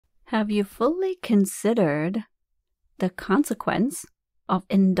Have you fully considered the consequence of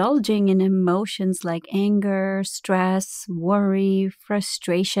indulging in emotions like anger, stress, worry,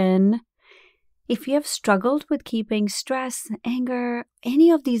 frustration? If you have struggled with keeping stress, anger,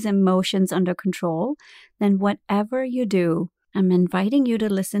 any of these emotions under control, then whatever you do, I'm inviting you to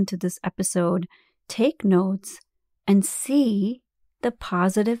listen to this episode, take notes, and see the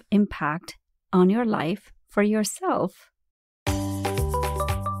positive impact on your life for yourself.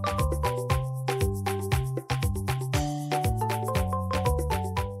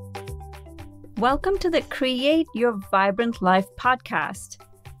 Welcome to the Create Your Vibrant Life podcast.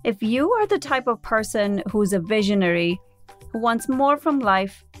 If you are the type of person who's a visionary, who wants more from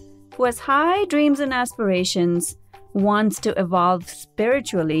life, who has high dreams and aspirations, wants to evolve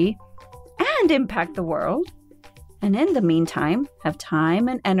spiritually and impact the world, and in the meantime, have time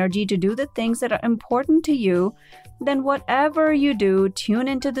and energy to do the things that are important to you, then whatever you do, tune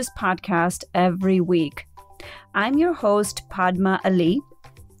into this podcast every week. I'm your host, Padma Ali.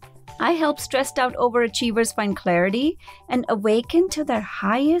 I help stressed out overachievers find clarity and awaken to their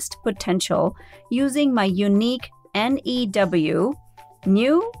highest potential using my unique NEW,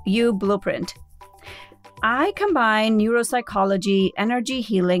 New You Blueprint. I combine neuropsychology, energy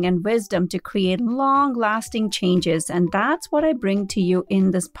healing, and wisdom to create long-lasting changes, and that's what I bring to you in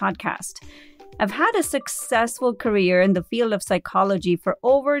this podcast. I've had a successful career in the field of psychology for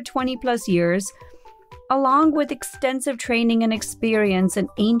over 20 plus years, along with extensive training and experience in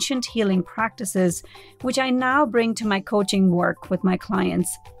ancient healing practices, which I now bring to my coaching work with my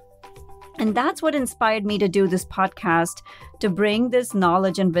clients. And that's what inspired me to do this podcast, to bring this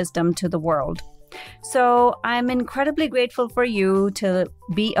knowledge and wisdom to the world. So I'm incredibly grateful for you to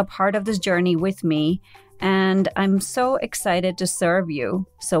be a part of this journey with me, and I'm so excited to serve you.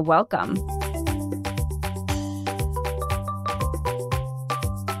 So welcome.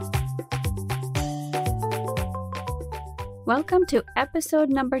 Welcome to episode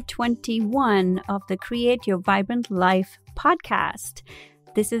number 21 of the Create Your Vibrant Life podcast.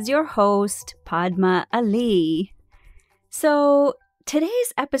 This is your host, Padma Ali. So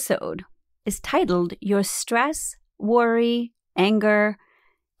today's episode is titled, Your Stress, Worry, Anger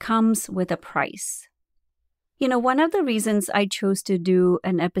Comes with a Price. You know, one of the reasons I chose to do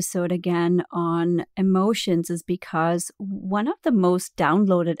an episode again on emotions is because one of the most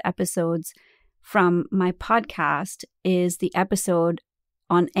downloaded episodes from my podcast is the episode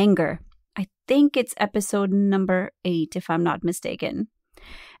on anger. I think it's episode number 8, if I'm not mistaken.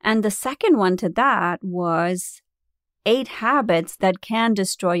 And the second one to that was 8 habits that can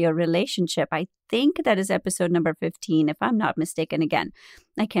destroy your relationship. I think that is episode number 15, if I'm not mistaken. Again,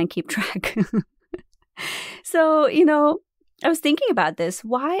 I can't keep track. So, I was thinking about this.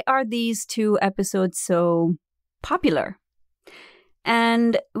 Why are these 2 episodes so popular?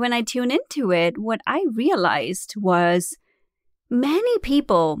 And when I tune into it, what I realized was many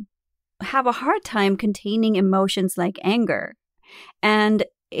people have a hard time containing emotions like anger. And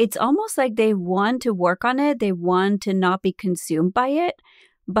it's almost like they want to work on it. They want to not be consumed by it,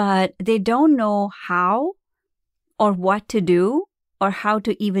 but they don't know how or what to do or how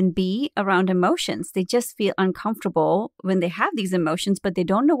to even be around emotions. They just feel uncomfortable when they have these emotions, but they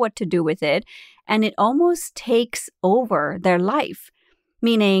don't know what to do with it. And it almost takes over their life,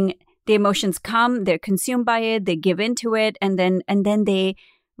 meaning the emotions come, they're consumed by it, they give into it, and then they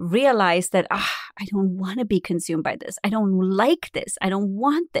realize that, I don't want to be consumed by this. I don't like this. I don't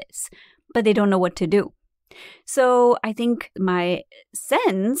want this, but they don't know what to do. So I think my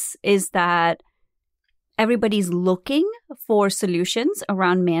sense is that everybody's looking for solutions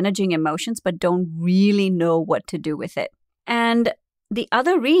around managing emotions, but don't really know what to do with it. And the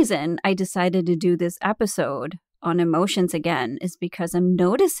other reason I decided to do this episode on emotions again is because I'm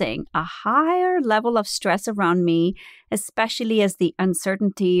noticing a higher level of stress around me, especially as the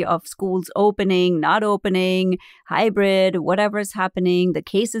uncertainty of schools opening, not opening, hybrid, whatever is happening, the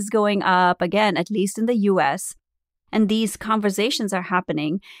cases going up, again, at least in the US. And these conversations are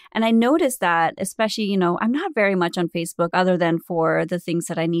happening. And I noticed that, especially, I'm not very much on Facebook other than for the things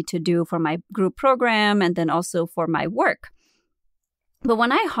that I need to do for my group program and then also for my work. But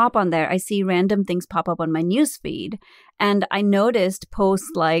when I hop on there, I see random things pop up on my newsfeed. And I noticed posts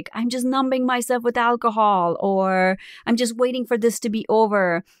like, I'm just numbing myself with alcohol, or I'm just waiting for this to be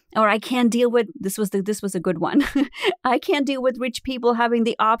over, or I can't deal with, this was a good one. I can't deal with rich people having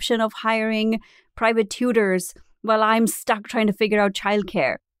the option of hiring private tutors while I'm stuck trying to figure out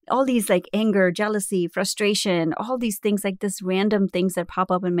childcare. All these like anger, jealousy, frustration, all these things like this random things that pop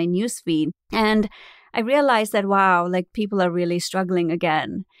up in my newsfeed. And I realized that, wow, like people are really struggling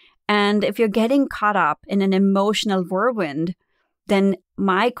again. And if you're getting caught up in an emotional whirlwind, then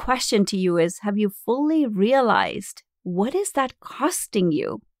my question to you is, have you fully realized what is that costing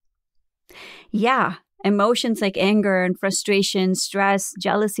you? Yeah, emotions like anger and frustration, stress,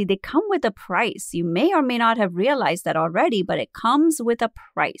 jealousy, they come with a price. You may or may not have realized that already, but it comes with a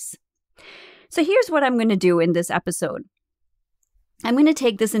price. So here's what I'm going to do in this episode. I'm going to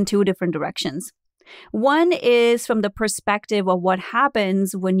take this in two different directions. One is from the perspective of what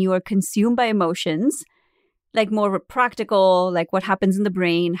happens when you are consumed by emotions, like more practical, like what happens in the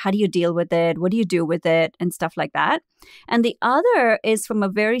brain, how do you deal with it, what do you do with it, and stuff like that. And the other is from a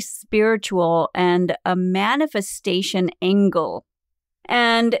very spiritual and a manifestation angle.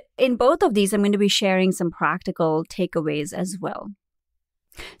 And in both of these, I'm going to be sharing some practical takeaways as well.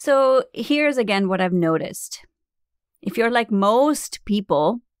 So here's again what I've noticed. If you're like most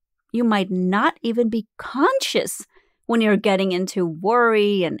people, you might not even be conscious when you're getting into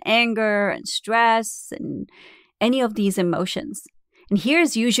worry and anger and stress and any of these emotions. And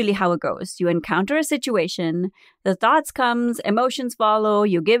here's usually how it goes. You encounter a situation, the thoughts comes, emotions follow,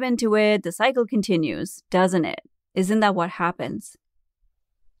 you give into it, the cycle continues, doesn't it? Isn't that what happens?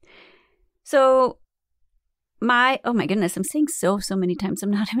 So oh my goodness, I'm saying so many times.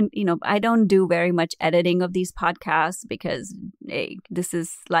 I'm not even, I don't do very much editing of these podcasts because, hey, this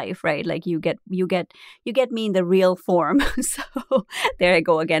is life, right? Like you get me in the real form. So there I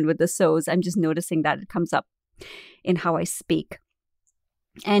go again with the so's. I'm just noticing that it comes up in how I speak.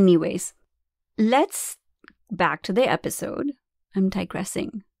 Anyways, let's back to the episode. I'm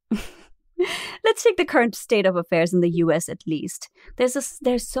digressing. Let's take the current state of affairs in the US at least. There's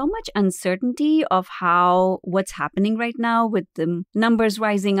so much uncertainty of what's happening right now with the numbers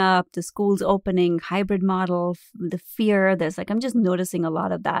rising up, the schools opening, hybrid model, the fear. I'm just noticing a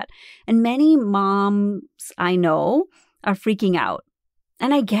lot of that. And many moms I know are freaking out.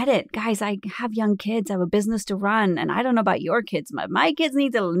 And I get it. Guys, I have young kids. I have a business to run. And I don't know about your kids. My kids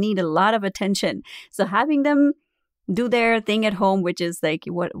need a lot of attention. So having them do their thing at home, which is like,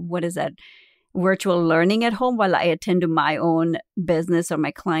 what is that? Virtual learning at home while I attend to my own business or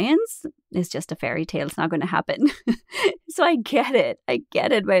my clients is just a fairy tale. It's not going to happen. So I get it. I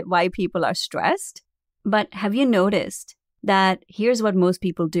get it why people are stressed. But have you noticed that here's what most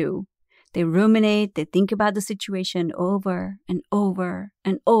people do? They ruminate, they think about the situation over and over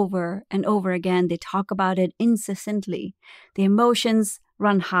and over and over again. They talk about it incessantly. The emotions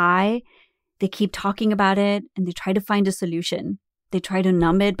run high. They keep talking about it and they try to find a solution. They try to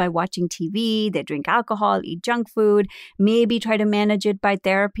numb it by watching TV. They drink alcohol, eat junk food, maybe try to manage it by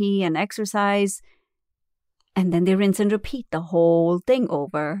therapy and exercise. And then they rinse and repeat the whole thing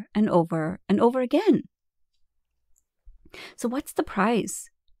over and over and over again. So what's the price?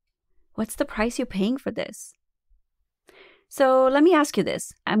 What's the price you're paying for this? So let me ask you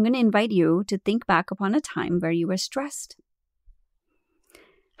this. I'm going to invite you to think back upon a time where you were stressed.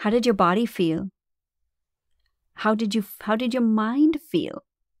 How did your body feel? How did your mind feel?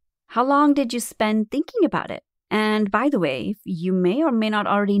 How long did you spend thinking about it? And by the way, you may or may not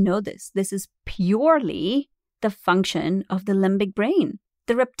already know this. This is purely the function of the limbic brain,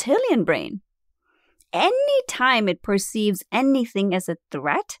 the reptilian brain. Anytime it perceives anything as a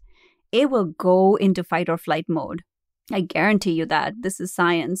threat, it will go into fight or flight mode. I guarantee you that. This is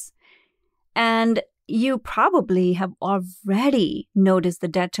science. And you probably have already noticed the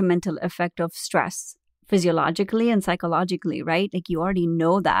detrimental effect of stress, physiologically and psychologically, right? Like you already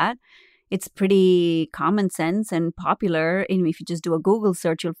know that. It's pretty common sense and popular. And if you just do a Google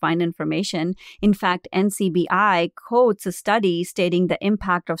search, you'll find information. In fact, NCBI quotes a study stating the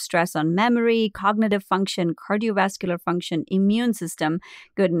impact of stress on memory, cognitive function, cardiovascular function, immune system.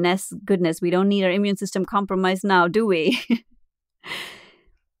 Goodness, we don't need our immune system compromised now, do we?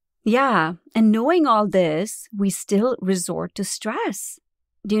 Yeah. And knowing all this, we still resort to stress.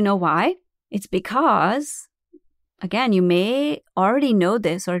 Do you know why? It's because, again, you may already know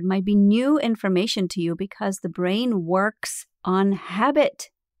this, or it might be new information to you because the brain works on habit.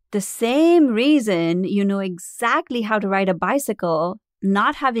 The same reason you know exactly how to ride a bicycle,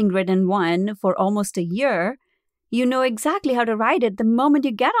 not having ridden one for almost a year, you know exactly how to ride it the moment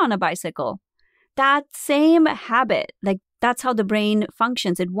you get on a bicycle. That same habit, like that's how the brain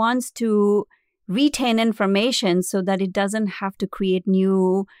functions. It wants to retain information so that it doesn't have to create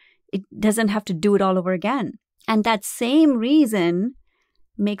new, it doesn't have to do it all over again. And that same reason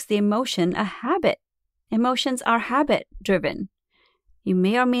makes the emotion a habit. Emotions are habit driven. You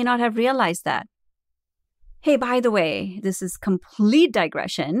may or may not have realized that. Hey, by the way, this is complete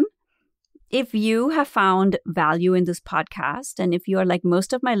digression. If you have found value in this podcast, and if you are like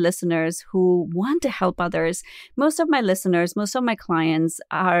most of my listeners who want to help others, most of my listeners, most of my clients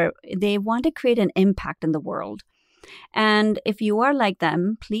they want to create an impact in the world. And if you are like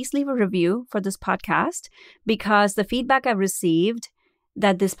them, please leave a review for this podcast, because the feedback I've received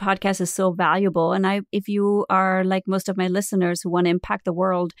that this podcast is so valuable. And if you are like most of my listeners who want to impact the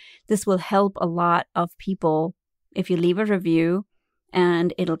world, this will help a lot of people if you leave a review,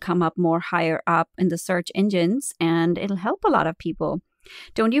 and it'll come up more higher up in the search engines, and it'll help a lot of people.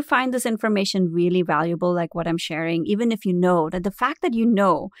 Don't you find this information really valuable, like what I'm sharing? Even if you know that the fact that you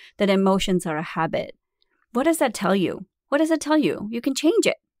know that emotions are a habit, what does that tell you? What does it tell you? You can change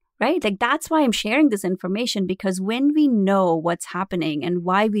it, right? Like that's why I'm sharing this information, because when we know what's happening and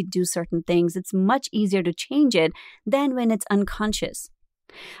why we do certain things, it's much easier to change it than when it's unconscious.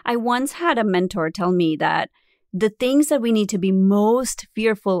 I once had a mentor tell me that the things that we need to be most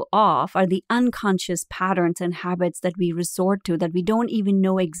fearful of are the unconscious patterns and habits that we resort to that we don't even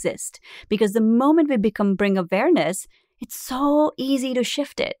know exist. Because the moment we bring awareness, it's so easy to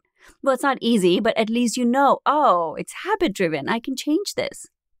shift it. Well, it's not easy, but at least you know, oh, it's habit driven. I can change this.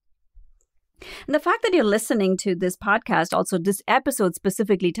 And the fact that you're listening to this podcast, also this episode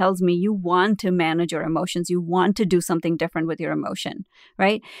specifically tells me you want to manage your emotions. You want to do something different with your emotion,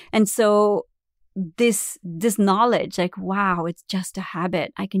 right? And so this knowledge, like, wow, it's just a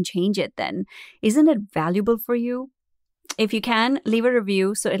habit, I can change it then. Isn't it valuable for you? If you can, leave a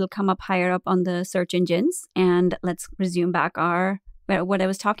review so it'll come up higher up on the search engines. And let's resume back what I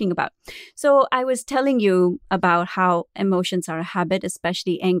was talking about. So I was telling you about how emotions are a habit,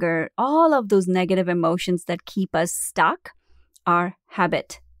 especially anger. All of those negative emotions that keep us stuck are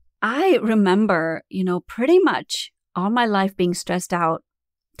habit. I remember, pretty much all my life being stressed out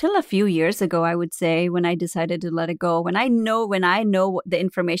till a few years ago, I would say, when I decided to let it go. When I know the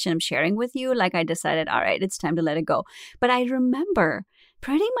information I'm sharing with you, like I decided, all right, it's time to let it go. But I remember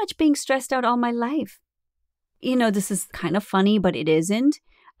pretty much being stressed out all my life. This is kind of funny, but it isn't.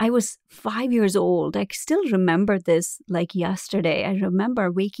 I was 5 years old. I still remember this like yesterday. I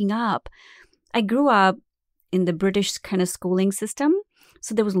remember waking up. I grew up in the British kind of schooling system.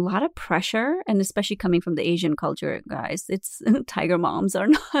 So there was a lot of pressure, and especially coming from the Asian culture, guys, it's tiger moms are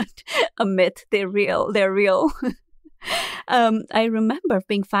not a myth. They're real. They're real. I remember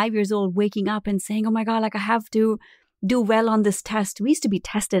being 5 years old, waking up and saying, oh my God, like I have to do well on this test. We used to be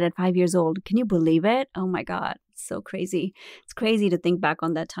tested at 5 years old. Can you believe it? Oh my God. It's so crazy. It's crazy to think back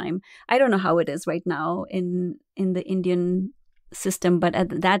on that time. I don't know how it is right now in the Indian system, but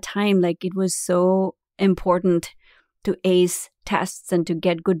at that time, like it was so important to ace tests and to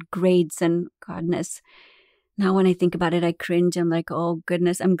get good grades, and goodness. Now when I think about it, I cringe. I'm like, oh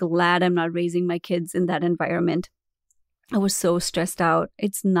goodness, I'm glad I'm not raising my kids in that environment. I was so stressed out.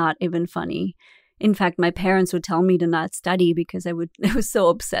 It's not even funny. In fact, my parents would tell me to not study because I was so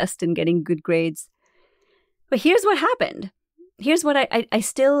obsessed in getting good grades. But here's what happened. Here's what I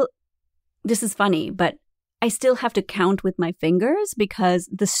still, this is funny, but I still have to count with my fingers because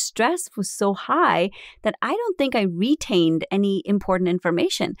the stress was so high that I don't think I retained any important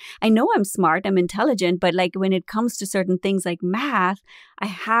information. I know I'm smart, I'm intelligent, but like when it comes to certain things like math, I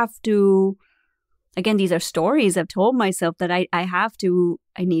have to, again, these are stories I've told myself that I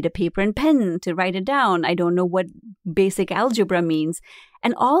need a paper and pen to write it down. I don't know what basic algebra means.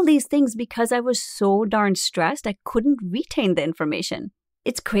 And all these things, because I was so darn stressed, I couldn't retain the information.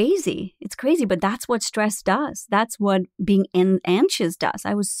 It's crazy. It's crazy, but that's what stress does. That's what being anxious does.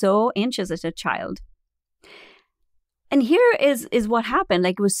 I was so anxious as a child. And here is what happened.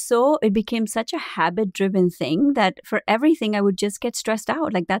 Like it became such a habit-driven thing that for everything I would just get stressed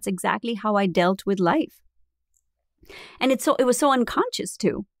out. Like that's exactly how I dealt with life. And it was so unconscious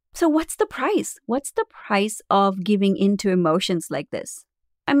too. So what's the price? What's the price of giving into emotions like this?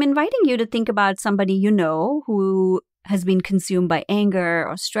 I'm inviting you to think about somebody you know who has been consumed by anger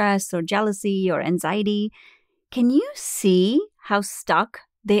or stress or jealousy or anxiety. Can you see how stuck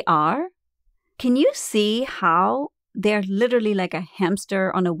they are? Can you see how they're literally like a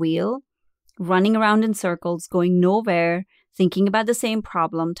hamster on a wheel, running around in circles, going nowhere, thinking about the same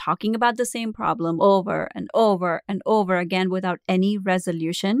problem, talking about the same problem over and over and over again without any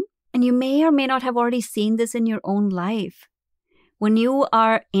resolution? And you may or may not have already seen this in your own life. When you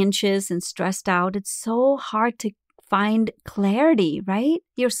are anxious and stressed out, it's so hard to find clarity, right?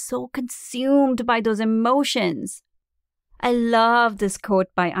 You're so consumed by those emotions. I love this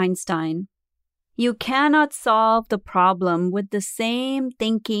quote by Einstein. You cannot solve the problem with the same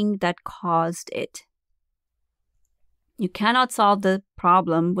thinking that caused it. You cannot solve the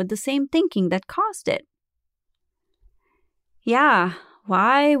problem with the same thinking that caused it. Yeah,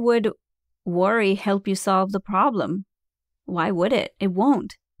 why would worry help you solve the problem? Why would it? It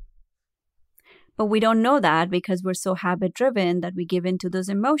won't. But we don't know that because we're so habit driven that we give in to those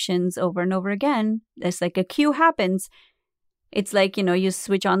emotions over and over again. It's like a cue happens. It's like, you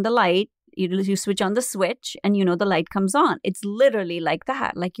switch on the light, you switch on the switch and the light comes on. It's literally like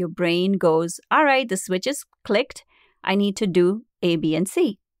that. Like your brain goes, all right, the switch is clicked. I need to do A, B, and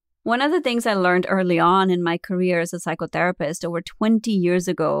C. One of the things I learned early on in my career as a psychotherapist over 20 years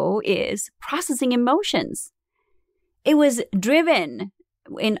ago is processing emotions. It was driven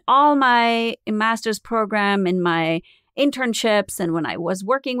in all my master's program, in my internships, and when I was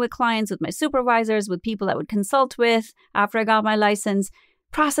working with clients, with my supervisors, with people I would consult with after I got my license.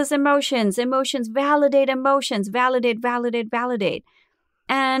 Process emotions, validate emotions, validate.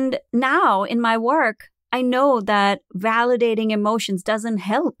 And now in my work, I know that validating emotions doesn't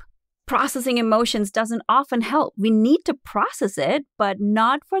help. Processing emotions doesn't often help. We need to process it, but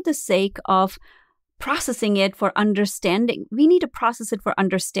not for the sake of processing it for understanding. We need to process it for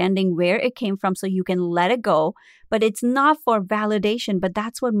understanding where it came from so you can let it go. But it's not for validation, but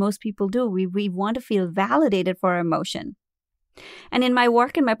that's what most people do. We want to feel validated for our emotion. And in my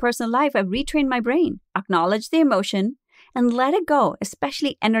work, in my personal life, I've retrained my brain. Acknowledge the emotion and let it go,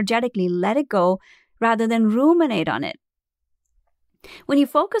 especially energetically, let it go rather than ruminate on it. When you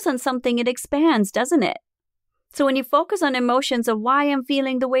focus on something, it expands, doesn't it? So when you focus on emotions of why I'm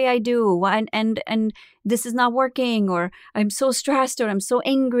feeling the way I do, and this is not working, or I'm so stressed, or I'm so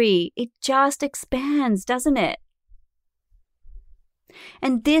angry, it just expands, doesn't it?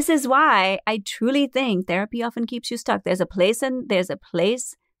 And this is why I truly think therapy often keeps you stuck. There's a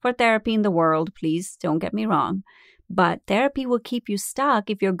place for therapy in the world. Please don't get me wrong. But therapy will keep you stuck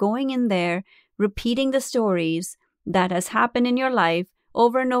if you're going in there, repeating the stories that has happened in your life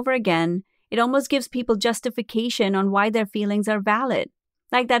over and over again. It almost gives people justification on why their feelings are valid.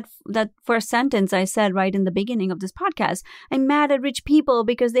 Like that first sentence I said right in the beginning of this podcast. I'm mad at rich people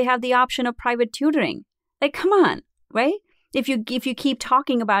because they have the option of private tutoring. Like, come on, right? If you keep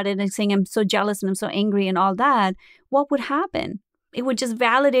talking about it and saying, I'm so jealous and I'm so angry and all that, what would happen? It would just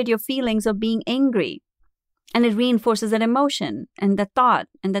validate your feelings of being angry. And it reinforces that emotion and that thought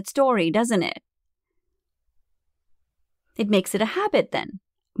and that story, doesn't it? It makes it a habit then.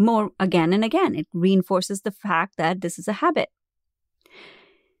 More again and again. It reinforces the fact that this is a habit.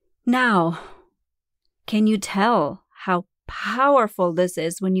 Now, can you tell how powerful this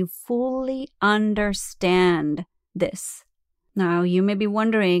is when you fully understand this? Now, you may be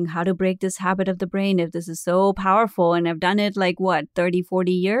wondering how to break this habit of the brain if this is so powerful and I've done it 30,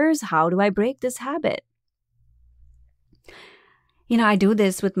 40 years? How do I break this habit? I do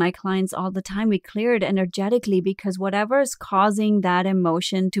this with my clients all the time. We clear it energetically because whatever is causing that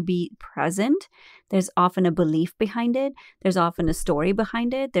emotion to be present, there's often a belief behind it. There's often a story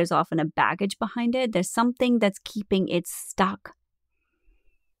behind it. There's often a baggage behind it. There's something that's keeping it stuck.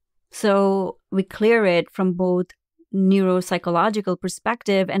 So we clear it from both neuropsychological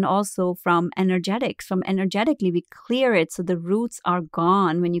perspective and also from energetics. From energetically, we clear it so the roots are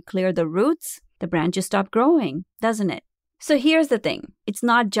gone. When you clear the roots, the branches stop growing, doesn't it? So here's the thing. It's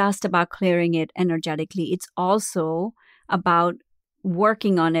not just about clearing it energetically. It's also about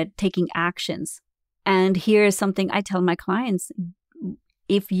working on it, taking actions. And here's something I tell my clients.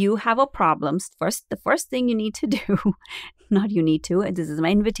 If you have a problem, the first thing you need to do, this is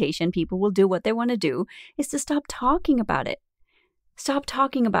my invitation, people will do what they want to do, is to stop talking about it. Stop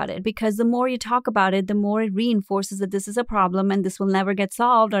talking about it, because the more you talk about it, the more it reinforces that this is a problem and this will never get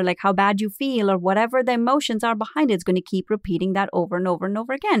solved, or how bad you feel or whatever the emotions are behind it. It's going to keep repeating that over and over and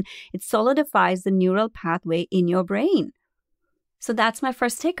over again. It solidifies the neural pathway in your brain. So that's my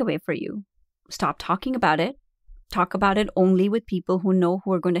first takeaway for you. Stop talking about it. Talk about it only with people who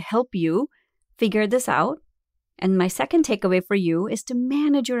are going to help you figure this out. And my second takeaway for you is to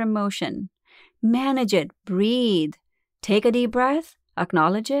manage your emotion. Manage it. Breathe. Take a deep breath,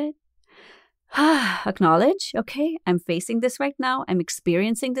 acknowledge it. Acknowledge, okay, I'm facing this right now. I'm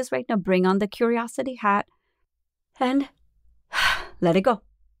experiencing this right now. Bring on the curiosity hat and let it go.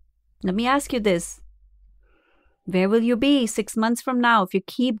 Let me ask you this. Where will you be 6 months from now if you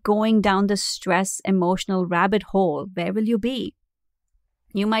keep going down the stress emotional rabbit hole? Where will you be?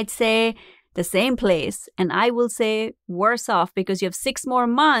 You might say the same place, and I will say worse off because you have 6 more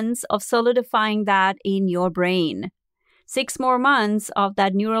months of solidifying that in your brain. 6 more months of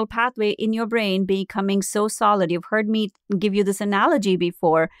that neural pathway in your brain becoming so solid. You've heard me give you this analogy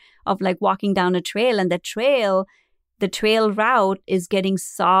before of walking down a trail, and the trail route is getting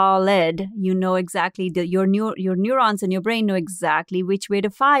solid. You know exactly, your neurons in your brain know exactly which way to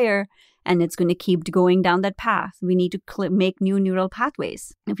fire, and it's going to keep going down that path. We need to make new neural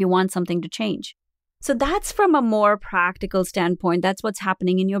pathways if you want something to change. So that's from a more practical standpoint. That's what's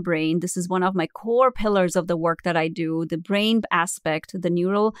happening in your brain. This is one of my core pillars of the work that I do, the brain aspect, the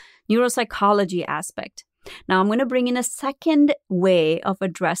neuropsychology aspect. Now I'm going to bring in a second way of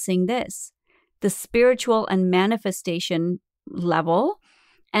addressing this, the spiritual and manifestation level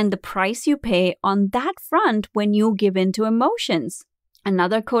and the price you pay on that front when you give in to emotions.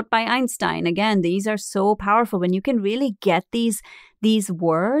 Another quote by Einstein. Again, these are so powerful. When you can really get these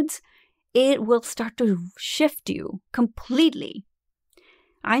words, it will start to shift you completely.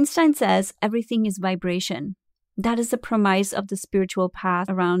 Einstein says everything is vibration. That is the premise of the spiritual path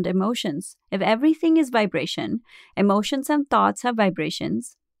around emotions. If everything is vibration, emotions and thoughts have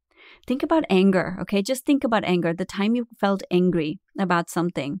vibrations. Think about anger, okay? Just think about anger, the time you felt angry about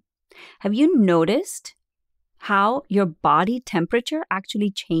something. Have you noticed how your body temperature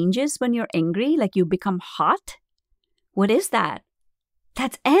actually changes when you're angry? Like you become hot? What is that?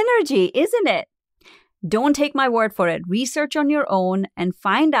 That's energy, isn't it? Don't take my word for it. Research on your own and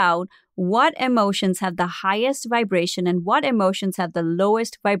find out what emotions have the highest vibration and what emotions have the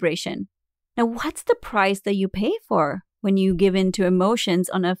lowest vibration. Now, what's the price that you pay for when you give in to emotions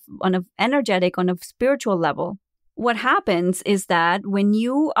on a energetic, on a spiritual level? What happens is that when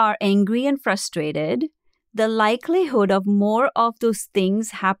you are angry and frustrated, the likelihood of more of those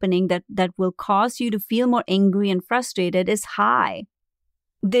things happening that will cause you to feel more angry and frustrated is high.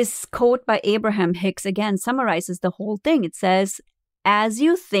 This quote by Abraham Hicks again summarizes the whole thing. It says, as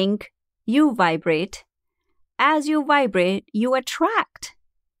you think, you vibrate. As you vibrate, you attract.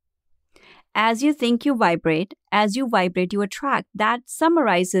 As you think, you vibrate. As you vibrate, you attract. That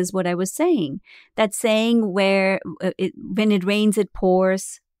summarizes what I was saying. That saying where when it rains, it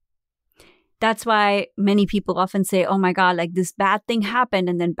pours. That's why many people often say, oh my God, like this bad thing happened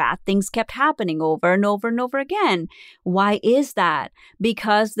and then bad things kept happening over and over and over again. Why is that?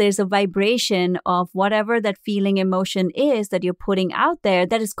 Because there's a vibration of whatever that feeling emotion is that you're putting out there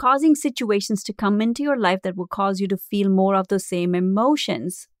that is causing situations to come into your life that will cause you to feel more of those same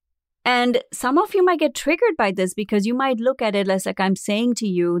emotions. And some of you might get triggered by this because you might look at it as like I'm saying to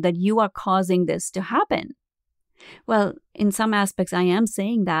you that you are causing this to happen. Well, in some aspects, I am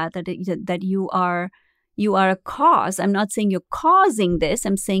saying that you are a cause. I'm not saying you're causing this.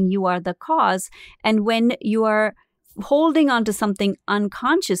 I'm saying you are the cause. And when you are holding on to something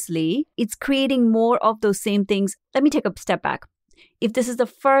unconsciously, it's creating more of those same things. Let me take a step back. If this is the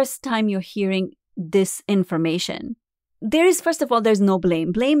first time you're hearing this information, first of all, there's no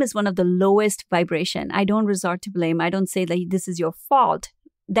blame. Blame is one of the lowest vibration. I don't resort to blame. I don't say that this is your fault.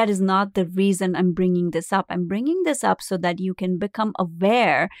 That is not the reason I'm bringing this up. I'm bringing this up so that you can become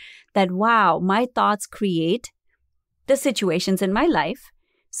aware that, wow, my thoughts create the situations in my life.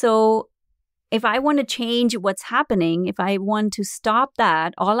 So if I want to change what's happening, if I want to stop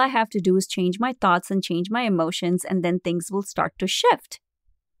that, all I have to do is change my thoughts and change my emotions, and then things will start to shift.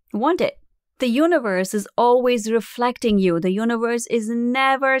 Want it? The universe is always reflecting you. The universe is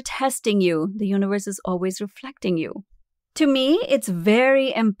never testing you. The universe is always reflecting you. To me, it's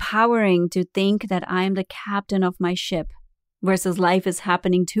very empowering to think that I am the captain of my ship versus life is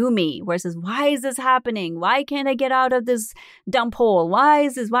happening to me versus why is this happening? Why can't I get out of this dump hole? Why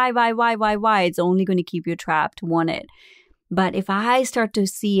is this? Why? It's only going to keep you trapped. Want it? But if I start to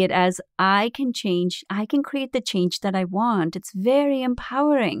see it as I can change, I can create the change that I want, it's very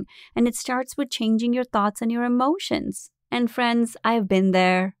empowering. And it starts with changing your thoughts and your emotions. And friends, I have been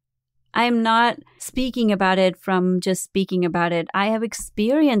there. I am not speaking about it from just speaking about it. I have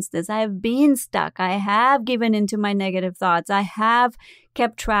experienced this. I have been stuck. I have given into my negative thoughts. I have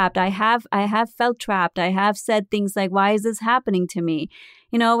kept trapped. I have felt trapped. I have said things like, why is this happening to me?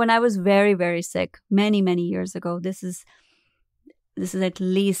 You know, when I was very, very sick, many, many years ago, this is at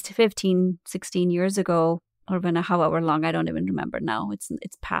least 15, 16 years ago, or however long, I don't even remember now. It's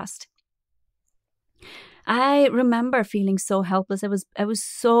past. I remember feeling so helpless. I was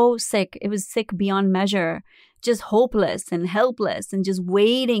so sick. It was sick beyond measure, just hopeless and helpless and just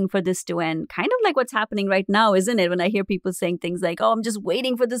waiting for this to end. Kind of like what's happening right now, isn't it? When I hear people saying things like, oh, I'm just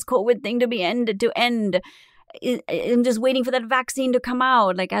waiting for this COVID thing to end. I'm just waiting for that vaccine to come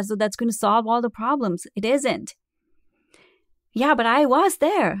out, like as though that's going to solve all the problems. It isn't. Yeah, but I was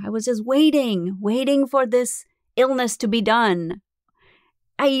there. I was just waiting for this illness to be done.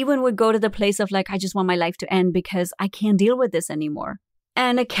 I even would go to the place of like, I just want my life to end because I can't deal with this anymore.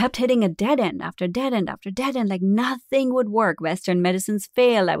 And I kept hitting a dead end after dead end after dead end. Like nothing would work. Western medicines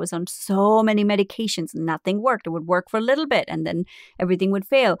failed. I was on so many medications. Nothing worked. It would work for a little bit and then everything would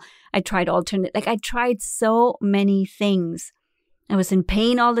fail. I tried I tried so many things. I was in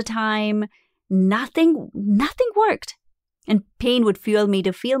pain all the time. Nothing worked. And pain would fuel me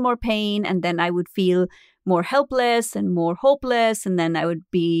to feel more pain. And then I would feel more helpless and more hopeless. And then I would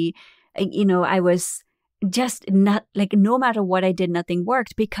be, I was just not like, no matter what I did, nothing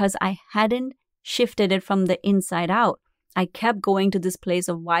worked because I hadn't shifted it from the inside out. I kept going to this place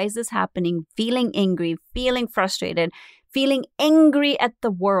of why is this happening? Feeling angry, feeling frustrated, feeling angry at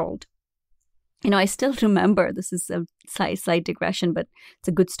the world. I still remember, this is a slight digression, but it's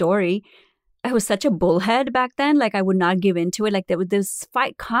a good story. I was such a bullhead back then. Like I would not give into it. Like there was this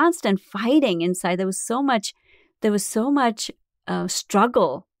constant fighting inside. There was so much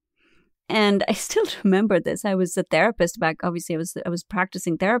struggle. And I still remember this. I was a therapist obviously I was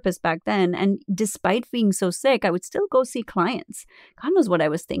practicing therapist back then. And despite being so sick, I would still go see clients. God knows what I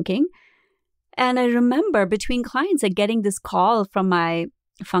was thinking. And I remember between clients, getting this call from my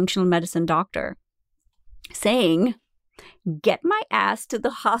functional medicine doctor saying, get my ass to the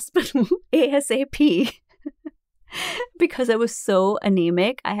hospital ASAP because I was so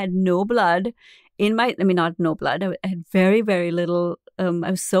anemic. I had no blood in not no blood. I had very, very little. I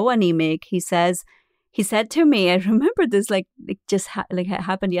was so anemic. He said to me, I remember this like it just it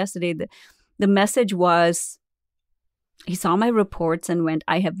happened yesterday. The message was, he saw my reports and went,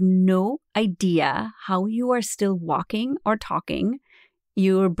 I have no idea how you are still walking or talking.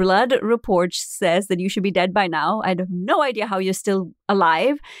 Your blood report says that you should be dead by now. I have no idea how you're still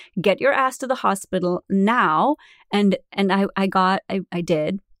alive. Get your ass to the hospital now. And I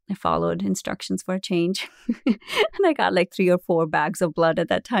did. I followed instructions for a change. And I got like 3 or 4 bags of blood at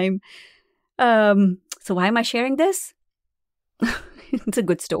that time. So why am I sharing this? It's a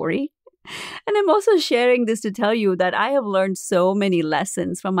good story. And I'm also sharing this to tell you that I have learned so many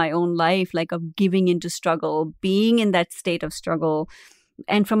lessons from my own life, like of giving into struggle, being in that state of struggle.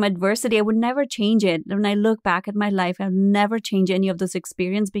 And from adversity, I would never change it. When I look back at my life, I'll never change any of those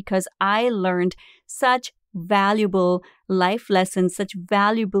experiences because I learned such valuable life lessons, such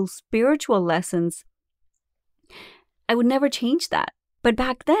valuable spiritual lessons. I would never change that. But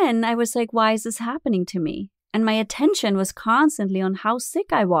back then, I was like, why is this happening to me? And my attention was constantly on how sick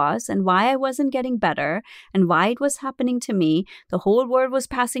I was and why I wasn't getting better and why it was happening to me. The whole world was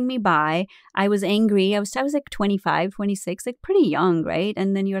passing me by. I was angry. I was like 25, 26, like pretty young, right?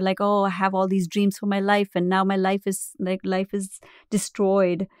 And then you're like, oh, I have all these dreams for my life. And now my life is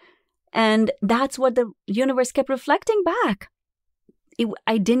destroyed. And that's what the universe kept reflecting back.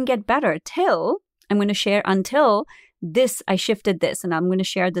 I didn't get better until I shifted this, and I'm going to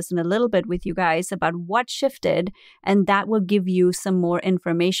share this in a little bit with you guys about what shifted, and that will give you some more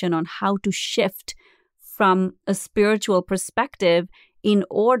information on how to shift from a spiritual perspective in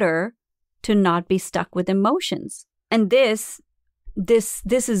order to not be stuck with emotions. And this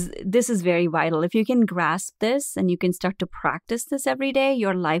is very vital. If you can grasp this and you can start to practice this every day,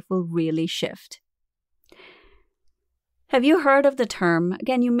 your life will really shift. Have you heard of the term?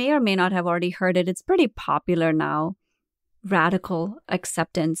 Again, you may or may not have already heard it. It's pretty popular now. Radical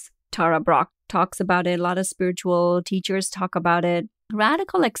acceptance. Tara Brach talks about it. A lot of spiritual teachers talk about it.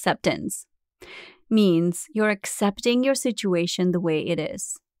 Radical acceptance means you're accepting your situation the way it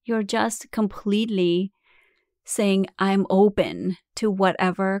is. You're just completely saying, I'm open to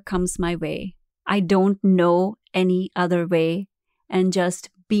whatever comes my way. I don't know any other way. And just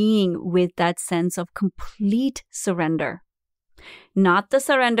being with that sense of complete surrender. Not the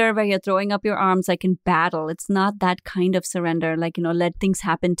surrender where you're throwing up your arms like in battle. It's not that kind of surrender, like, let things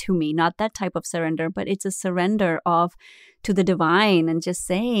happen to me. Not that type of surrender, but it's a surrender to the divine and just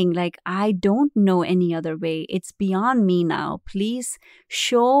saying, like, I don't know any other way. It's beyond me now. Please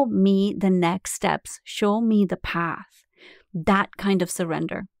show me the next steps. Show me the path. That kind of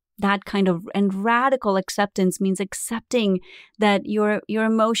surrender. And radical acceptance means accepting that your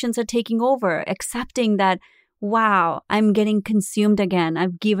emotions are taking over, accepting that, wow, I'm getting consumed again.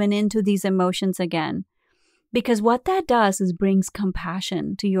 I've given into these emotions again. Because what that does is brings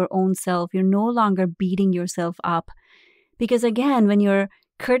compassion to your own self. You're no longer beating yourself up. Because again, when you're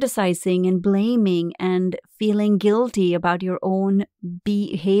criticizing and blaming and feeling guilty about your own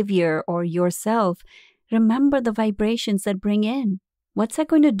behavior or yourself, remember the vibrations that bring in. What's that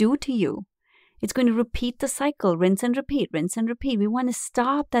going to do to you? It's going to repeat the cycle, rinse and repeat, rinse and repeat. We want to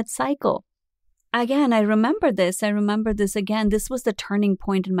stop that cycle. Again, I remember this again. This was the turning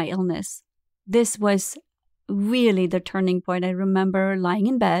point in my illness. This was really the turning point. I remember lying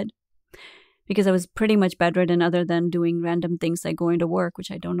in bed because I was pretty much bedridden other than doing random things like going to work,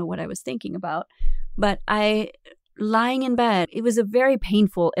 which I don't know what I was thinking about. But lying in bed, it was a very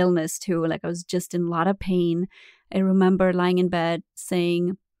painful illness too. Like I was just in a lot of pain. I remember lying in bed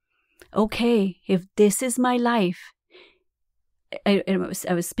saying, okay, if this is my life, I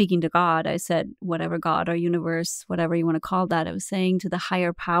was speaking to God. I said, whatever God or universe, whatever you want to call that, I was saying to the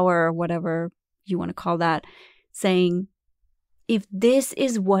higher power, or whatever you want to call that, saying, if this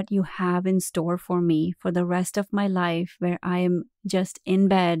is what you have in store for me for the rest of my life, where I am just in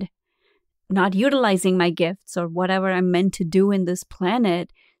bed, not utilizing my gifts or whatever I'm meant to do in this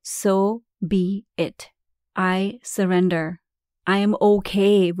planet, so be it. I surrender. I am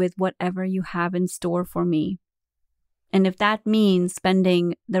okay with whatever you have in store for me. And if that means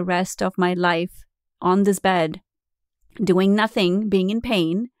spending the rest of my life on this bed, doing nothing, being in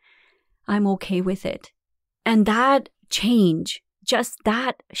pain, I'm okay with it. And that change, just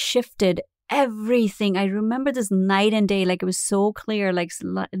that shifted everything. I remember this night and day, like it was so clear, like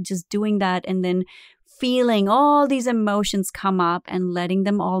just doing that and then feeling all these emotions come up and letting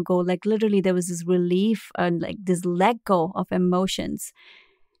them all go. Like literally there was this relief and like this let go of emotions.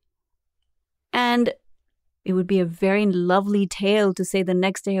 And it would be a very lovely tale to say the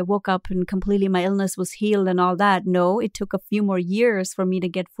next day I woke up and completely my illness was healed and all that. No, it took a few more years for me to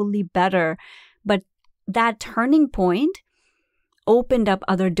get fully better. But that turning point opened up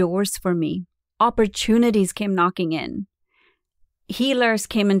other doors for me. Opportunities came knocking in. Healers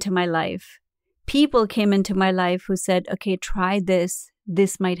came into my life. People came into my life who said, okay, try this.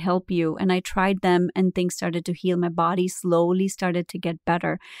 This might help you. And I tried them and things started to heal. My body slowly started to get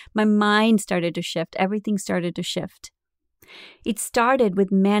better. My mind started to shift. Everything started to shift. It started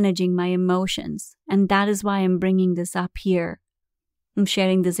with managing my emotions. And that is why I'm bringing this up here. I'm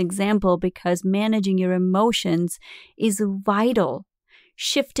sharing this example because managing your emotions is vital.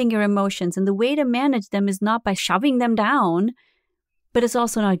 Shifting your emotions. And the way to manage them is not by shoving them down, but it's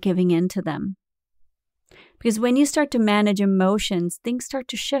also not giving in to them. Because when you start to manage emotions, things start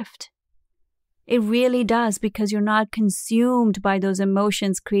to shift. It really does, because you're not consumed by those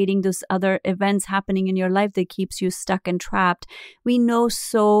emotions, creating those other events happening in your life that keeps you stuck and trapped. We know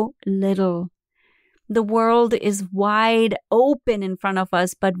so little. The world is wide open in front of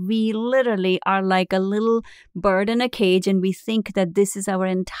us, but we literally are like a little bird in a cage and we think that this is our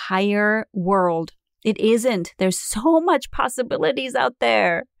entire world. It isn't. There's so much possibilities out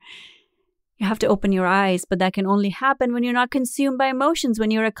there. You have to open your eyes, but that can only happen when you're not consumed by emotions, when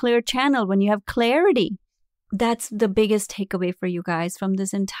you're a clear channel, when you have clarity. That's the biggest takeaway for you guys from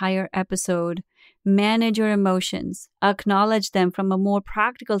this entire episode. Manage your emotions. Acknowledge them from a more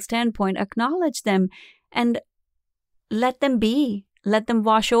practical standpoint. Acknowledge them and let them be. Let them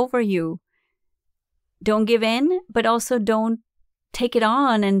wash over you. Don't give in, but also don't take it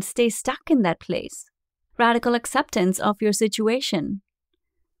on and stay stuck in that place. Radical acceptance of your situation.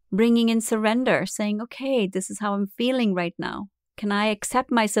 Bringing in surrender, saying, okay, this is how I'm feeling right now. Can I accept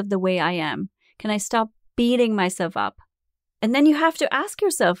myself the way I am? Can I stop beating myself up? And then you have to ask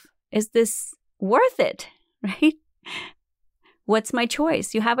yourself, is this worth it? Right? What's my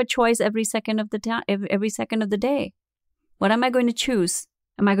choice? You have a choice every second of the time, every second of the day. What am I going to choose?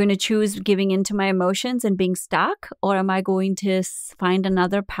 Am I going to choose giving into my emotions and being stuck? Or am I going to find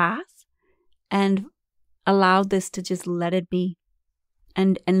another path and allow this to just let it be?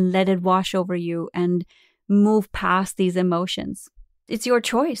 And let it wash over you and move past these emotions. It's your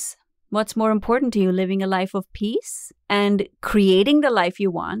choice. What's more important to you, living a life of peace and creating the life you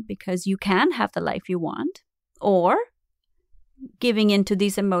want, because you can have the life you want, or giving into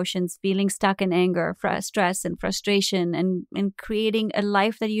these emotions, feeling stuck in anger, stress and frustration, and creating a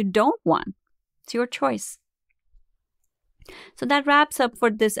life that you don't want. It's your choice. So that wraps up for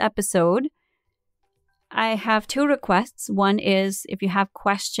this episode. I have 2 requests. One is if you have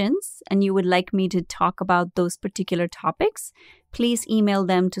questions and you would like me to talk about those particular topics, please email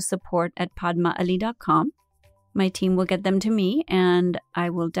them to support@padmaali.com. My team will get them to me and I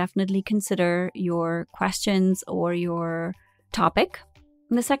will definitely consider your questions or your topic.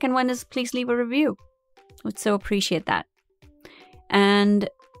 And the second one is please leave a review. Would so appreciate that. And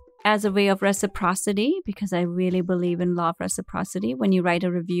as a way of reciprocity, because I really believe in law of reciprocity, when you write a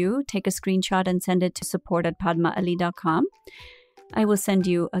review, take a screenshot and send it to support@padmaali.com. I will send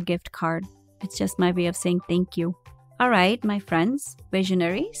you a gift card. It's just my way of saying thank you. All right, my friends,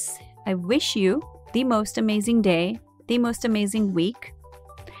 visionaries, I wish you the most amazing day, the most amazing week,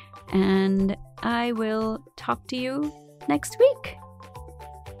 and I will talk to you next week.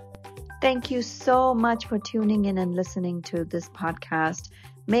 Thank you so much for tuning in and listening to this podcast.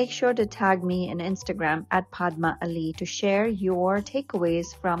 Make sure to tag me on Instagram @PadmaAli to share your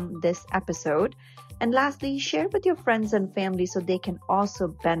takeaways from this episode. And lastly, share with your friends and family so they can also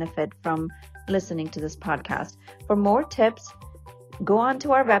benefit from listening to this podcast. For more tips, go on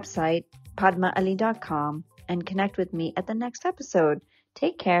to our website, padmaali.com, and connect with me at the next episode.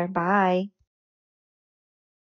 Take care. Bye.